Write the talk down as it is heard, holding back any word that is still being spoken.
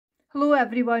Hello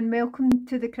everyone, welcome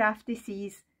to the Crafty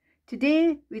Seas.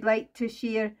 Today we'd like to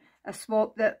share a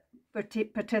swap that we're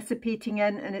participating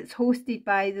in, and it's hosted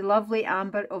by the lovely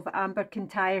Amber of Amber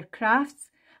Kintyre Crafts,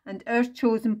 and our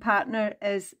chosen partner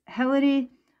is Hilary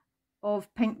of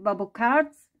Pink Bubble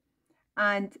Cards.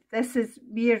 And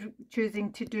we're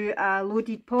choosing to do a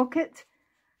loaded pocket,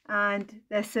 and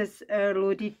this is our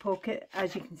loaded pocket.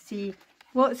 As you can see,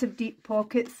 lots of deep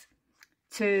pockets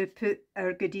to put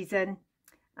our goodies in.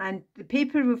 And the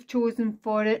paper we've chosen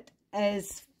for it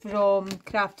is from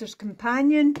Crafter's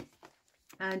Companion,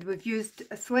 and we've used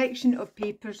a selection of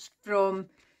papers from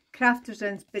Crafter's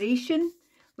Inspiration,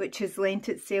 which has lent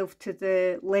itself to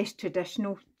the less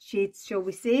traditional shades, shall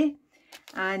we say,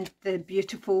 and the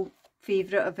beautiful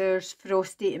favourite of ours,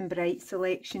 Frosty and Bright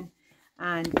selection.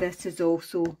 And this is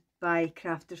also by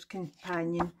Crafter's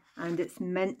Companion, and it's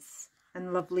mints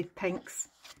and lovely pinks,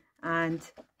 and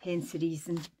hence the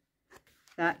reason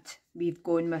that we've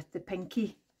gone with the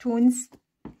pinky tones.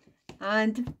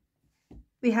 And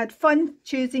we had fun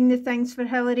choosing the things for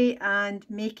Hilary and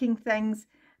making things,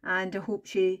 and I hope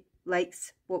she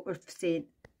likes what we've sent.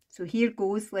 So here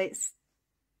goes, let's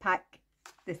pack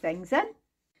the things in.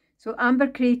 So Amber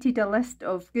created a list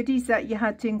of goodies that you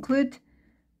had to include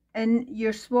in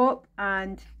your swap,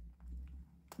 and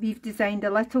we've designed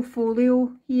a little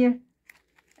folio here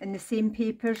in the same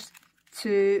papers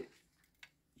to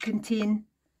contain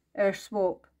our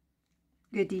swap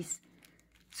goodies.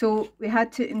 So we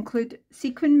had to include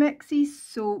sequin mixes,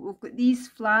 so we've got these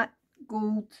flat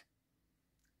gold,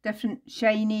 different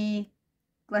shiny,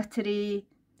 glittery,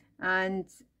 and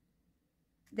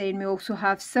then we also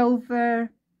have silver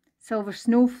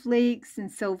snowflakes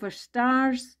and silver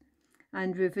stars,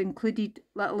 and we've included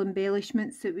little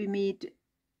embellishments that we made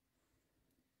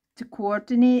to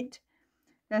coordinate.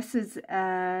 This is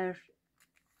our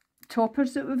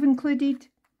toppers that we've included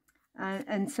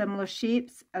in similar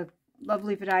shapes, a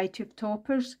lovely variety of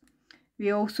toppers.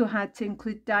 We also had to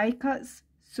include die cuts,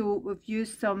 so we've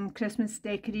used some Christmas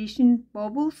decoration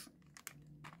baubles,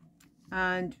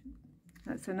 and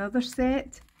that's another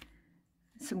set,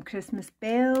 some Christmas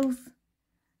bells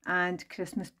and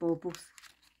Christmas baubles,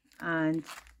 and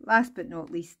last but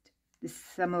not least the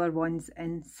similar ones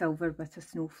in silver with a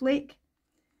snowflake.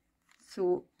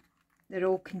 So they're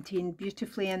all contained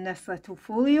beautifully in this little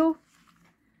folio.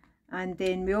 And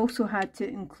then we also had to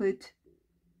include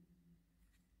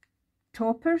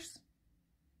toppers,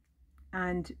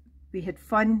 and we had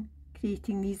fun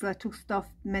creating these little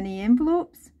stuffed mini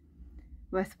envelopes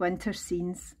with winter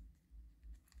scenes.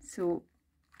 So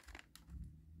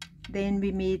then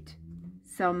we made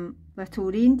some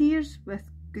little reindeers with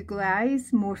googly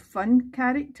eyes, more fun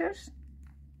characters,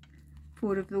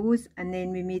 4 of those, and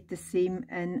then we made the same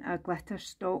in a glitter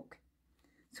stock.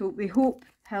 So we hope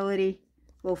Hilary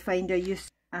will find a use.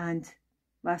 And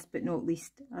last but not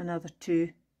least, another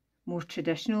 2 more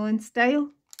traditional in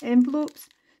style envelopes.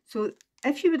 So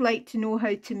if you would like to know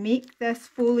how to make this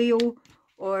folio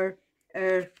or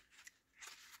our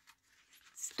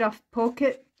stuffed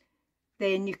pocket,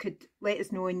 then you could let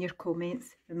us know in your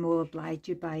comments, and we'll oblige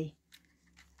you by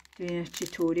doing a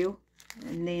tutorial.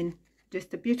 And then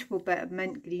just a beautiful bit of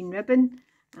mint green ribbon,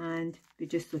 and we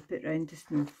just loop it around the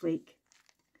snowflake.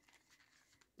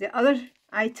 The other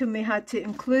item we had to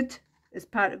include as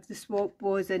part of the swap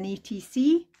was an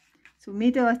ATC. So we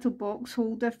made a little box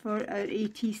holder for our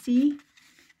ATC,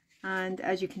 and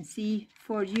as you can see,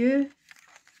 for you.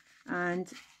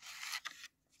 And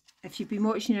if you've been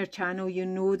watching our channel, you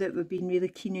know that we've been really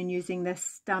keen on using this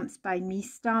Stamps by Me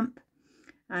stamp,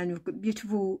 and we've got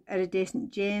beautiful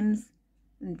iridescent gems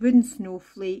and wooden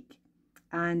snowflake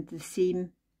and the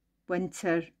same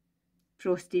winter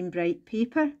Frosty and Bright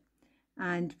paper.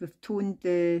 And we've toned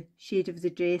the shade of the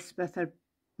dress with our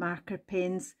marker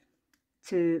pens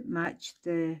to match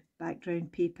the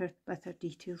background paper with our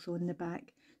details on the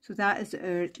back. So that is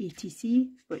our ATC,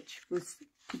 which was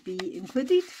to be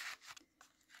included,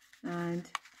 and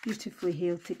beautifully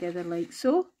held together like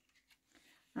so.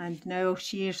 And now I'll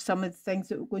share some of the things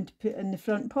that we're going to put in the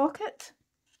front pocket.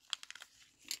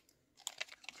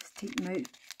 Just take them out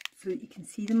so that you can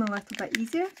see them a little bit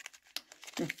easier.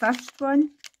 The first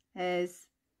one is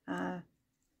an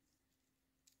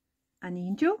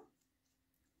angel,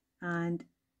 and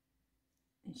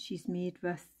she's made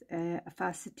with a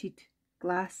faceted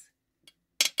glass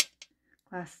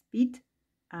bead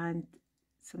and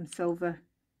some silver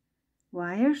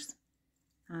wires,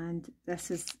 and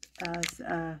this is as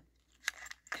a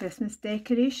Christmas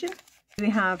decoration. We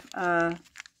have a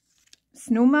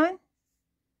snowman,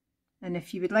 and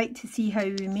if you would like to see how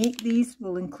we make these,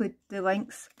 we'll include the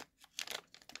links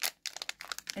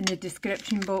in the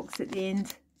description box at the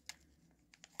end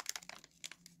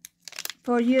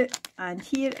for you. And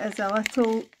here is a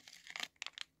little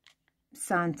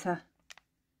Santa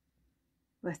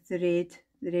with the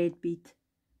red bead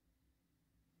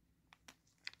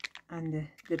and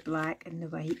the black and the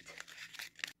white.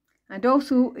 And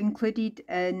also included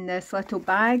in this little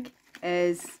bag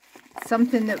is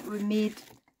something that we made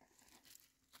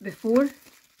before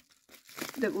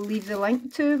that we'll leave the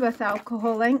link to with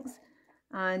alcohol inks,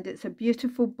 and it's a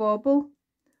beautiful bauble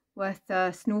with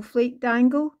a snowflake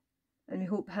dangle, and we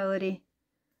hope Hilary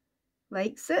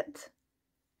likes it.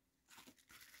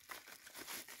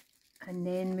 And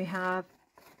then we have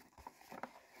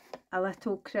a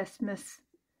little Christmas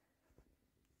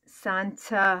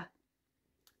Santa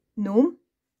gnome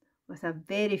with a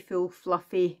very full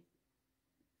fluffy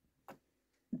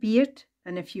beard,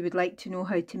 and if you would like to know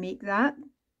how to make that,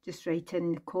 just write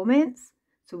in the comments.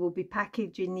 So we'll be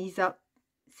packaging these up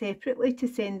separately to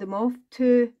send them off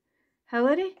to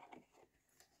Hilary.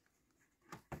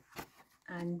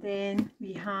 And then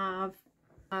we have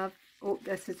oh,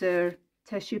 this is our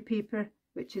tissue paper,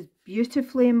 which is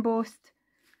beautifully embossed.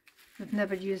 We've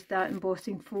never used that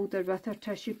embossing folder with our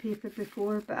tissue paper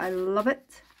before, but I love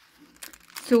it.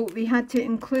 So we had to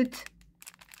include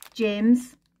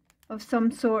gems of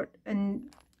some sort,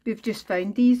 and we've just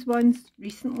found these ones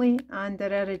recently, and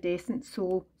they're iridescent,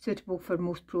 so suitable for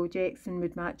most projects and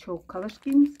would match all colour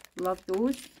schemes. Love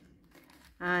those.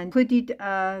 And included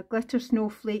a glitter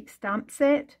snowflake stamp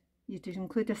set. You just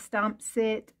include a stamp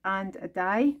set and a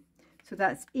die. So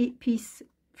that's 8-piece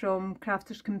from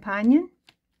Crafter's Companion.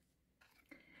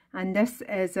 And this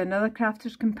is another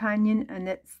Crafter's Companion, and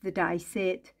it's the die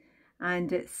set.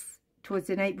 And it's towards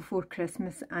the night before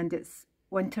Christmas, and it's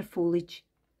winter foliage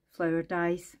flower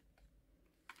dies.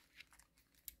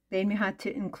 Then we had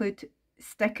to include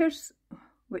stickers,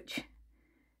 which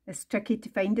is tricky to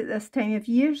find at this time of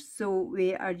year, so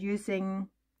we're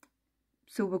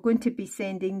going to be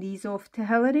sending these off to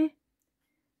Hilary.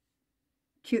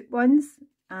 Cute ones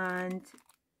and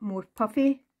more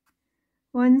puffy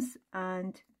ones,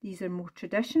 and these are more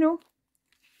traditional.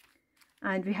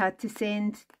 And we had to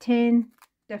send 10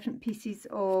 different pieces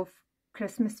of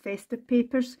Christmas festive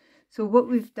papers. So what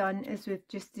we've done is we've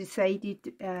just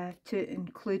decided to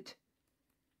include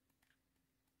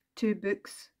 2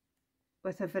 books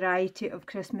with a variety of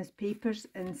Christmas papers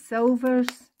in silvers,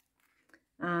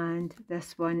 and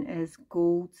this one is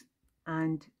golds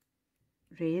and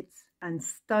reds, and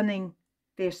stunning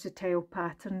versatile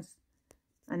patterns,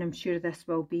 and I'm sure this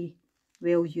will be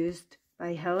well used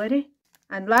by Hilary.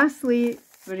 And lastly,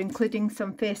 we're including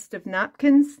some festive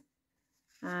napkins,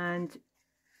 and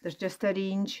there's just a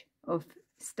range of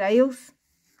styles,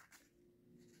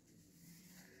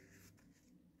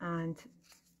 and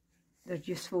they're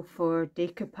useful for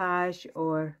decoupage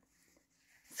or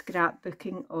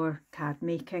scrapbooking or card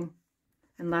making.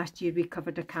 And last year we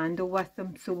covered a candle with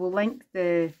them, so we'll link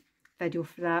the video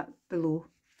for that below.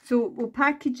 So we'll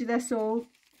package this all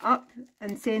up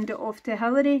and send it off to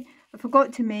Hilary. I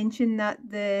forgot to mention that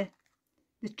the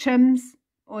trims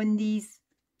on these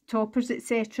toppers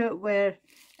etc. were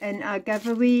in a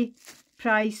giveaway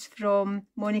prize from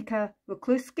Monica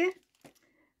Wachluski,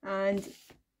 and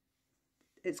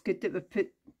it's good that we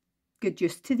put good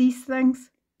use to these things.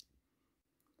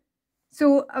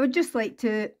 So I would just like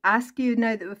to ask you,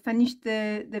 now that we've finished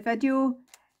the video,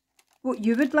 what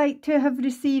you would like to have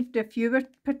received if you were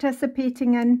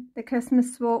participating in the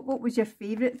Christmas swap. What was your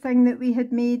favourite thing that we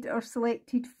had made or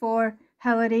selected for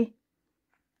Hilary?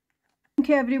 Thank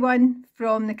you everyone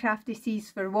from the Crafty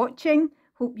Seas for watching.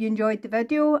 Hope you enjoyed the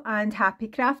video, and happy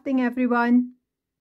crafting everyone.